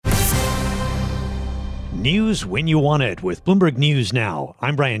News when you want it with Bloomberg News Now.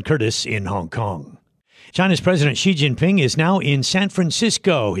 I'm Brian Curtis in Hong Kong. China's President Xi Jinping is now in San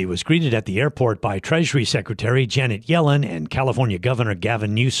Francisco. He was greeted at the airport by Treasury Secretary Janet Yellen and California Governor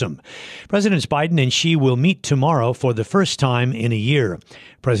Gavin Newsom. Presidents Biden and Xi will meet tomorrow for the first time in a year.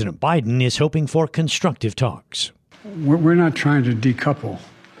 President Biden is hoping for constructive talks. We're not trying to decouple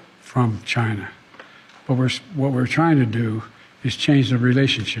from China, but what we're trying to do is change the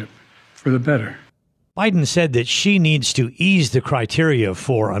relationship for the better. Biden said that Xi needs to ease the criteria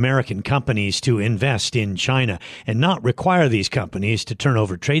for American companies to invest in China and not require these companies to turn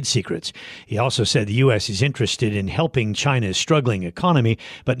over trade secrets. He also said the U.S. is interested in helping China's struggling economy,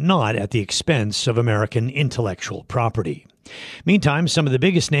 but not at the expense of American intellectual property. Meantime, some of the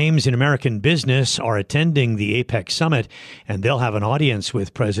biggest names in American business are attending the APEC summit, and they'll have an audience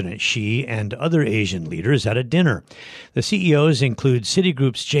with President Xi and other Asian leaders at a dinner. The CEOs include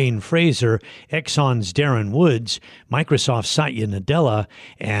Citigroup's Jane Fraser, Exxon's Darren Woods, Microsoft's Satya Nadella,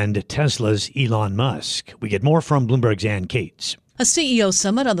 and Tesla's Elon Musk. We get more from Bloomberg's Ann Cates. A CEO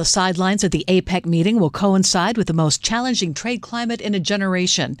summit on the sidelines of the APEC meeting will coincide with the most challenging trade climate in a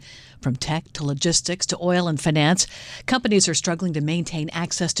generation. From tech to logistics to oil and finance, companies are struggling to maintain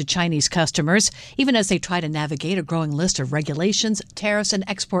access to Chinese customers, even as they try to navigate a growing list of regulations, tariffs, and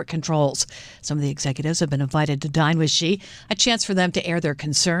export controls. Some of the executives have been invited to dine with Xi, a chance for them to air their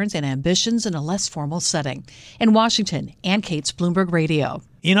concerns and ambitions in a less formal setting. In Washington, Ann Cates, Bloomberg Radio.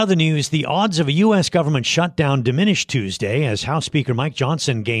 In other news, the odds of a U.S. government shutdown diminished Tuesday as House Speaker Mike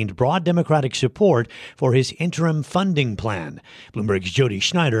Johnson gained broad Democratic support for his interim funding plan. Bloomberg's Jody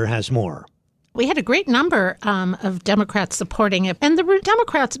Schneider has more. We had a great number of Democrats supporting it. And the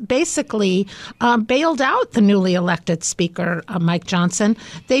Democrats basically bailed out the newly elected Speaker, Mike Johnson.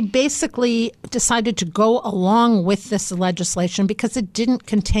 They basically decided to go along with this legislation because it didn't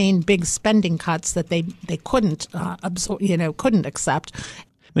contain big spending cuts that they couldn't couldn't accept.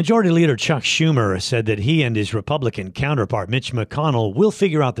 Majority Leader Chuck Schumer said that he and his Republican counterpart Mitch McConnell will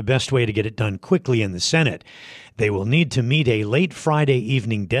figure out the best way to get it done quickly in the Senate. They will need to meet a late Friday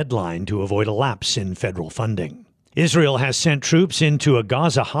evening deadline to avoid a lapse in federal funding. Israel has sent troops into a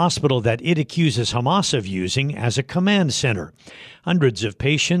Gaza hospital that it accuses Hamas of using as a command center. Hundreds of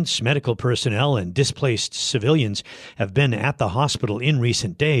patients, medical personnel, and displaced civilians have been at the hospital in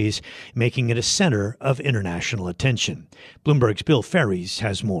recent days, making it a center of international attention. Bloomberg's Bill Ferries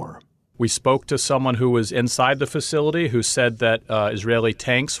has more. We spoke to someone who was inside the facility who said that Israeli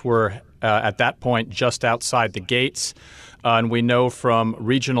tanks were at that point just outside the gates. And we know from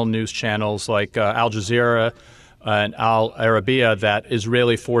regional news channels like Al Jazeera and Al Arabiya that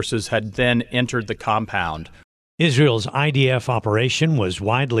Israeli forces had then entered the compound. Israel's IDF operation was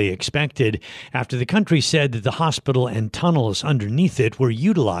widely expected after the country said that the hospital and tunnels underneath it were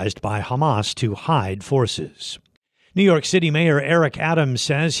utilized by Hamas to hide forces. New York City Mayor Eric Adams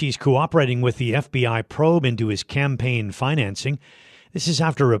says he's cooperating with the FBI probe into his campaign financing. This is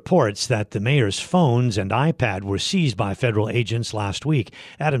after reports that the mayor's phones and iPad were seized by federal agents last week.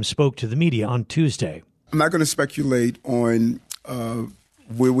 Adams spoke to the media on Tuesday. I'm not going to speculate on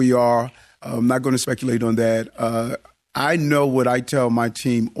where we are. I'm not going to speculate on that. I know what I tell my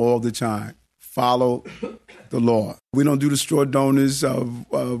team all the time. Follow the law. We don't do the straw donors.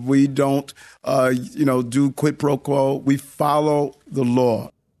 We don't, do quid pro quo. We follow the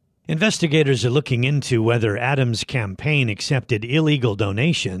law. Investigators are looking into whether Adams' campaign accepted illegal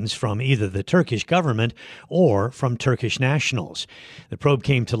donations from either the Turkish government or from Turkish nationals. The probe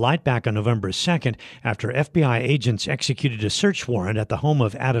came to light back on November 2nd after FBI agents executed a search warrant at the home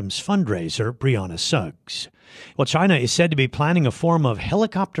of Adams' fundraiser, Brianna Suggs. Well, China is said to be planning a form of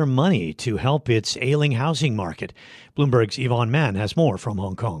helicopter money to help its ailing housing market. Bloomberg's Yvonne Mann has more from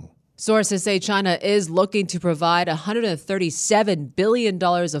Hong Kong. Sources say China is looking to provide $137 billion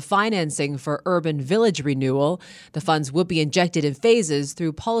of financing for urban village renewal. The funds would be injected in phases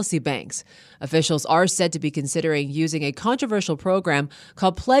through policy banks. Officials are said to be considering using a controversial program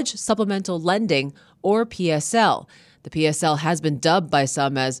called Pledge Supplemental Lending, or PSL. The PSL has been dubbed by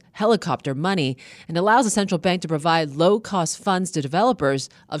some as helicopter money and allows a central bank to provide low-cost funds to developers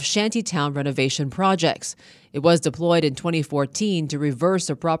of shantytown renovation projects. It was deployed in 2014 to reverse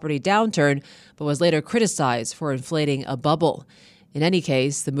a property downturn, but was later criticized for inflating a bubble. In any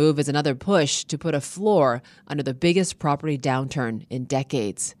case, the move is another push to put a floor under the biggest property downturn in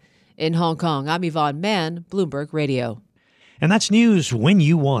decades. In Hong Kong, I'm Yvonne Mann, Bloomberg Radio. And that's news when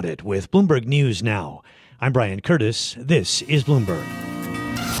you want it with Bloomberg News Now. I'm Brian Curtis. This is Bloomberg.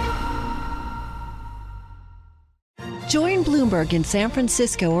 Join Bloomberg in San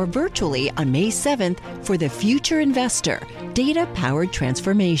Francisco or virtually on May 7th for The Future Investor, Data-Powered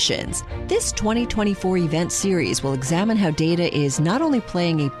Transformations. This 2024 event series will examine how data is not only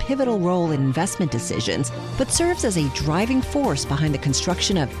playing a pivotal role in investment decisions, but serves as a driving force behind the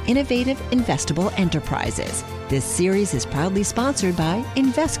construction of innovative, investable enterprises. This series is proudly sponsored by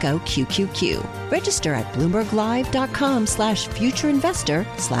Invesco QQQ. Register at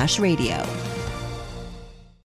BloombergLive.com/futureinvestor/radio.